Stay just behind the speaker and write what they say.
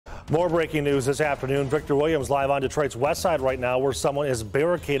More breaking news this afternoon. Victor Williams live on Detroit's west side right now where someone is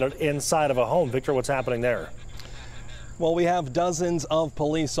barricaded inside of a home. Victor, what's happening there? Well, we have dozens of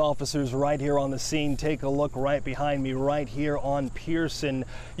police officers right here on the scene. Take a look right behind me, right here on Pearson.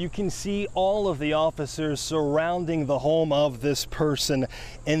 You can see all of the officers surrounding the home of this person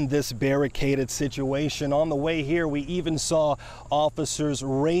in this barricaded situation. On the way here, we even saw officers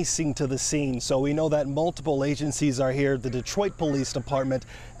racing to the scene. So we know that multiple agencies are here, the Detroit Police Department,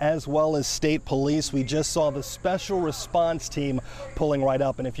 as well as state police. We just saw the special response team pulling right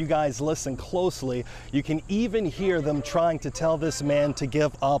up. And if you guys listen closely, you can even hear them trying to tell this man to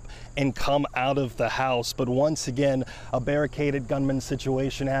give up and come out of the house. But once again, a barricaded gunman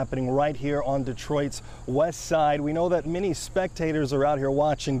situation happening right here on Detroit's west side. We know that many spectators are out here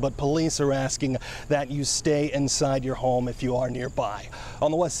watching, but police are asking that you stay inside your home if you are nearby.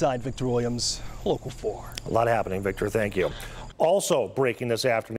 On the west side, Victor Williams, Local 4. A lot happening, Victor. Thank you. Also breaking this afternoon.